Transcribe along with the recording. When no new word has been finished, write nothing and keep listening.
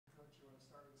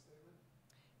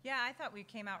Yeah, I thought we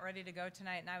came out ready to go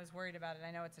tonight, and I was worried about it.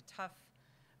 I know it's a tough,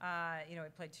 we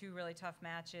played 2 really tough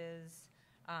matches,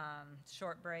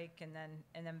 short break, and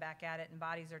then back at it, and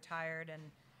bodies are tired.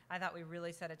 And I thought we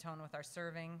really set a tone with our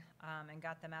serving and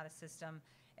got them out of system.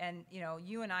 And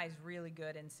UNI is really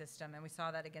good in system, and we saw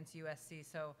that against USC.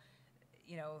 So,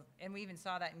 and we even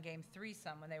saw that in Game 3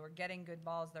 some when they were getting good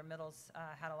balls. Their middles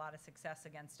had a lot of success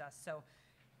against us. So,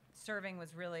 serving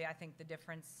was really, I think, the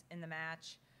difference in the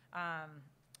match.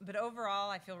 But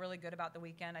overall, I feel really good about the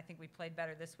weekend. I think we played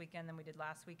better this weekend than we did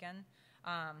last weekend,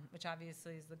 which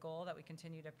obviously is the goal, that we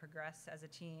continue to progress as a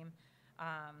team.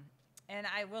 And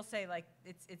I will say,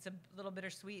 it's a little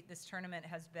bittersweet. This tournament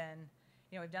has been,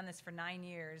 we've done this for 9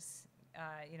 years,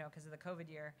 because of the COVID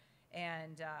year.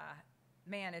 And,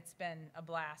 man, it's been a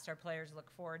blast. Our players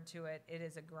look forward to it. It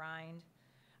is a grind.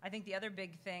 I think the other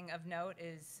big thing of note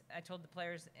is I told the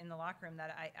players in the locker room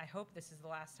that I hope this is the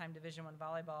last time Division I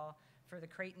volleyball for the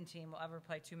Creighton team will ever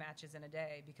play 2 matches in a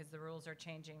day, because the rules are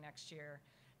changing next year.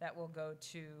 That will go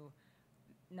to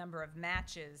number of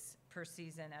matches per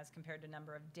season as compared to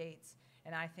number of dates.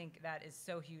 And I think that is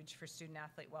so huge for student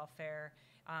athlete welfare.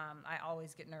 I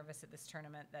always get nervous at this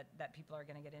tournament that people are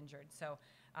going to get injured. So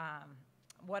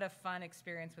what a fun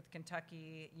experience with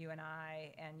Kentucky,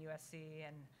 UNI, and USC.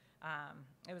 And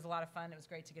it was a lot of fun. It was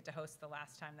great to get to host the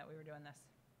last time that we were doing this.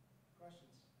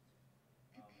 Questions?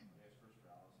 I guess first for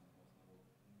Allison, the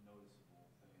most noticeable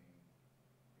thing,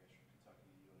 I guess, for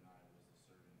Kentucky, UNI was the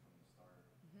serving from the start.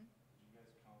 Mm-hmm. Did you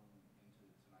guys come into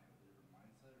tonight with a different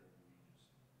mindset, or were you just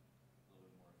a little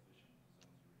bit more efficient with the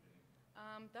zones you were hitting?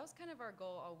 That was kind of our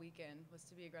goal all weekend, was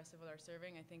to be aggressive with our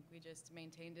serving. I think we just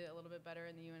maintained it a little bit better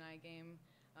in the UNI game.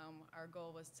 Our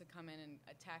goal was to come in and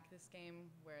attack this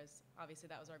game, whereas obviously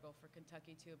that was our goal for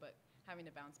Kentucky too, but having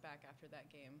to bounce back after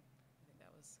that game, I think that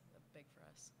was big for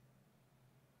us.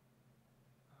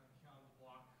 Kiana, the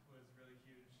block was really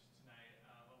huge tonight.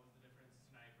 What was the difference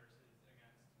tonight versus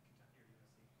against Kentucky or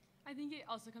USC? I think it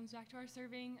also comes back to our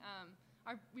serving.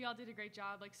 We all did a great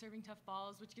job, serving tough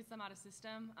balls, which gets them out of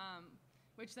system,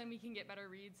 which then we can get better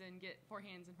reads and get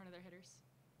forehands in front of their hitters.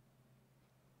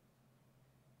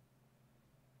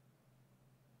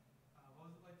 What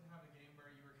was it like to have a game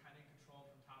where you were kind of in control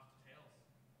from tops to tails?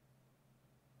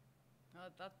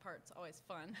 That part's always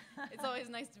fun. It's always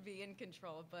nice to be in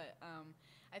control, but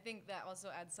I think that also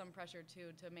adds some pressure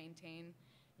too to maintain.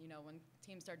 When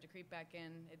teams start to creep back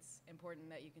in, it's important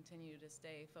that you continue to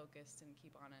stay focused and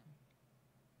keep on it.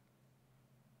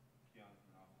 Kiana,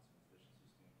 from an offensive efficiency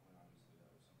standpoint, obviously that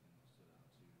was something that stood out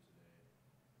too today.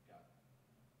 Got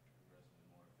progressively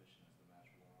more efficient as the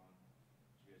match wore on.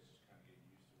 Did you guys just kind of get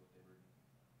used to the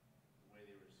way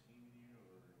they were scheming you,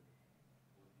 or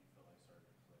what do you feel like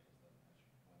started to click as that match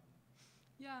went on?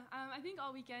 Yeah, I think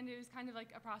all weekend it was kind of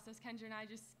like a process. Kendra and I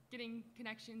just getting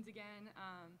connections again.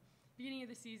 Beginning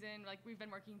of the season, we've been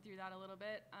working through that a little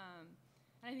bit.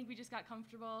 And I think we just got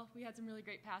comfortable. We had some really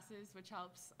great passes, which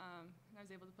helps. And I was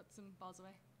able to put some balls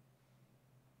away.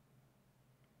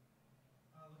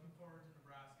 Looking forward to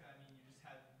Nebraska, you just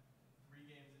had 3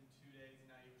 games in 2 days, and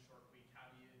now you have a short week. How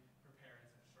do you prepare in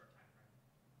such a short time frame?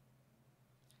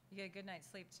 You get a good night's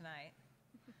sleep tonight.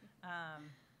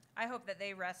 I hope that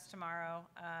they rest tomorrow.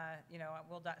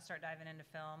 We'll start diving into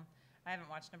film. I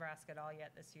haven't watched Nebraska at all yet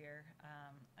this year.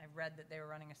 I read that they were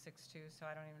running a 6-2, so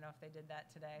I don't even know if they did that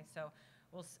today. So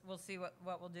we'll see what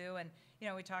we'll do. And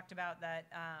we talked about that.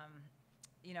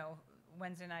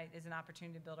 Wednesday night is an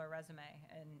opportunity to build our resume,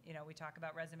 and we talk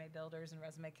about resume builders and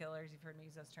resume killers. You've heard me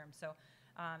use those terms. So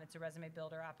it's a resume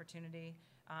builder opportunity.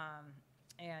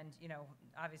 And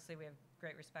obviously we have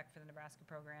great respect for the Nebraska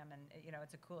program, and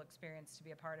it's a cool experience to be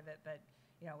a part of it. But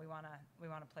we want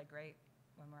to play great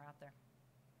when we're out there.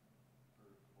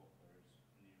 For both players,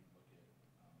 when you look at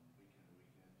weekend to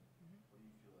weekend, what do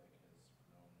you feel like has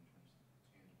grown in terms of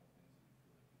tangible things that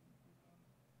you feel like you've improved on,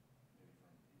 maybe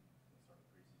from the start of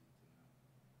preseason to now?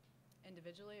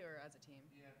 Individually or as a team?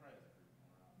 Yeah, probably as a group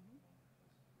more out.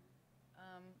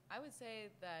 Mm-hmm. I would say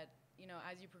that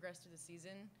as you progress through the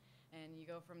season and you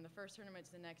go from the first tournament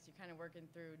to the next, you're kind of working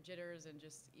through jitters and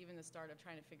just even the start of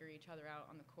trying to figure each other out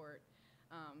on the court.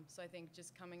 So I think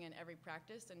just coming in every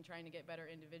practice and trying to get better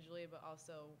individually, but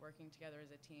also working together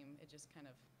as a team, it just kind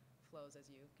of flows as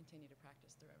you continue to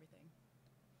practice through everything.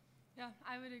 Yeah,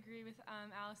 I would agree with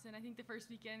Allison. I think the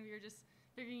first weekend we were just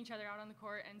figuring each other out on the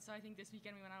court, and so I think this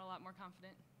weekend we went out a lot more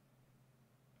confident.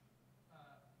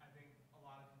 I think a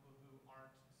lot of people who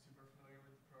aren't super familiar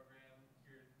with the program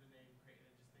hear the name Creighton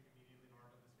and just think immediately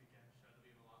Norman. This weekend showed to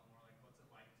be a lot more. What's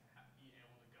it like to be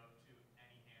able to go to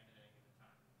any hand at any given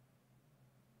time?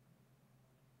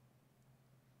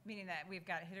 Meaning that we've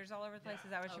got hitters all over the place?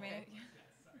 Is that what you mean? Yes,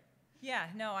 sorry. Yeah,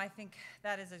 no, I think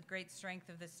that is a great strength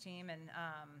of this team, and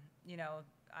you know,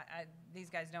 these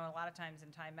guys know a lot of times in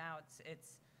timeouts,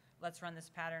 it's let's run this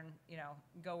pattern, you know,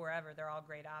 go wherever. They're all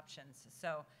great options.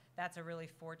 So that's a really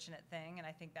fortunate thing, and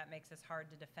I think that makes us hard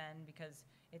to defend because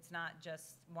it's not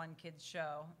just one kid's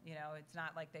show. You know, it's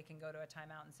not like they can go to a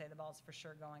timeout and say the ball's for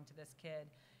sure going to this kid.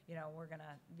 You know, we're going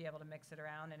to be able to mix it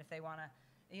around, and if they want to,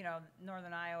 you know,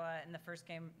 Northern Iowa in the first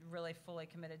game really fully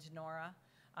committed to Nora,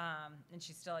 and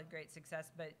she still had great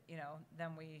success, but, you know,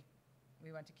 then we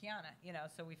went to Kiana, you know,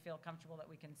 so we feel comfortable that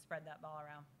we can spread that ball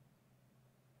around.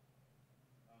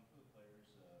 For the players,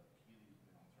 Keely's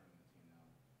been on tournament team now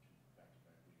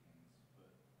back-to-back weekends, but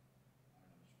I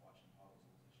don't know, just watching huddles,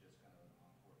 it looks like she has kind of an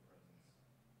on-court presence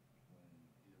when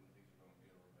either when things are going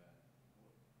good or bad.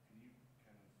 Can you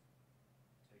kind of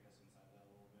take us inside that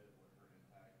a little bit, what her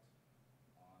impact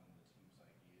on the team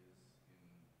psyche is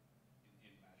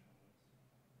in match moments?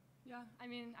 Yeah, I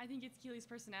mean, I think it's Keely's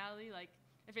personality. Like,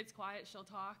 if it's quiet, she'll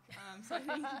talk. So I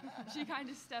think she kind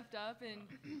of stepped up and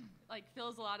like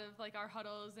fills a lot of like our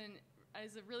huddles and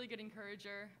is a really good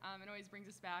encourager, and always brings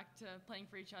us back to playing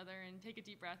for each other and take a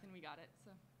deep breath, and we got it.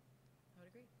 So I would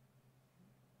agree.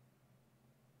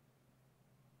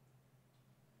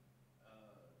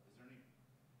 Is there any,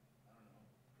 I don't know,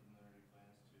 preliminary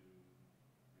plans to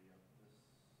re-up this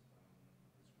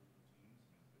group of teams? I mean,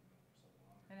 it's been going for so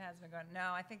long. It has been going.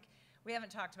 No, I think we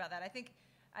haven't talked about that. I think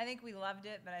we loved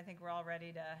it, but I think we're all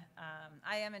ready to.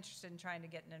 I am interested in trying to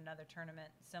get in another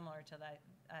tournament similar to that.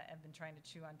 I've been trying to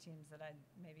chew on teams that I'd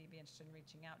maybe be interested in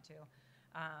reaching out to,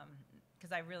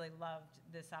 because I really loved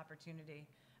this opportunity.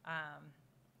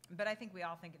 But I think we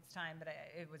all think it's time. But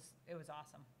it was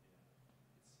awesome.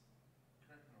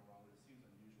 Yeah. Correct me if I'm wrong, but it seems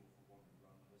unusual for one to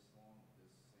run this long with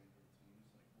this same group of teams.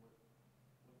 Like,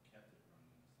 what kept it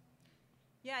running this long?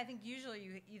 Yeah, I think usually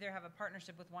you either have a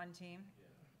partnership with one team.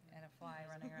 Yeah. And a fly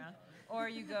running around, or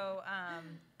you go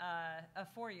a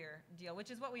 4-year deal, which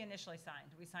is what we initially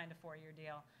signed. We signed a 4-year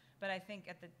deal, but I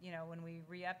think when we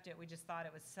re-upped it, we just thought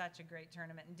it was such a great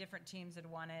tournament, and different teams had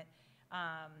won it,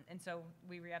 and so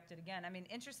we re-upped it again. I mean,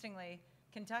 interestingly,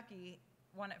 Kentucky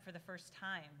won it for the first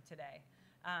time today,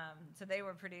 so they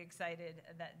were pretty excited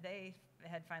that they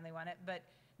had finally won it. But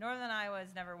Northern Iowa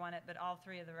has never won it, but all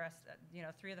three of the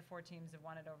 3 of the 4 teams have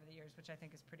won it over the years, which I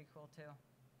think is pretty cool too.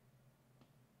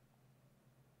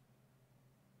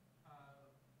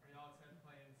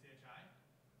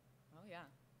 Oh yeah,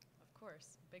 of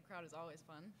course. Big crowd is always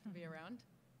fun to be around.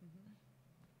 Mm-hmm.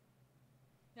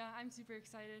 yeah, I'm super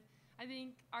excited. I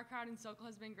think our crowd in Sokol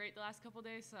has been great the last couple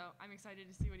days, so I'm excited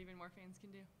to see what even more fans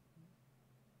can do.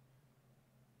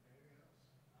 Anything else?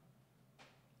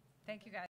 Thank you, guys.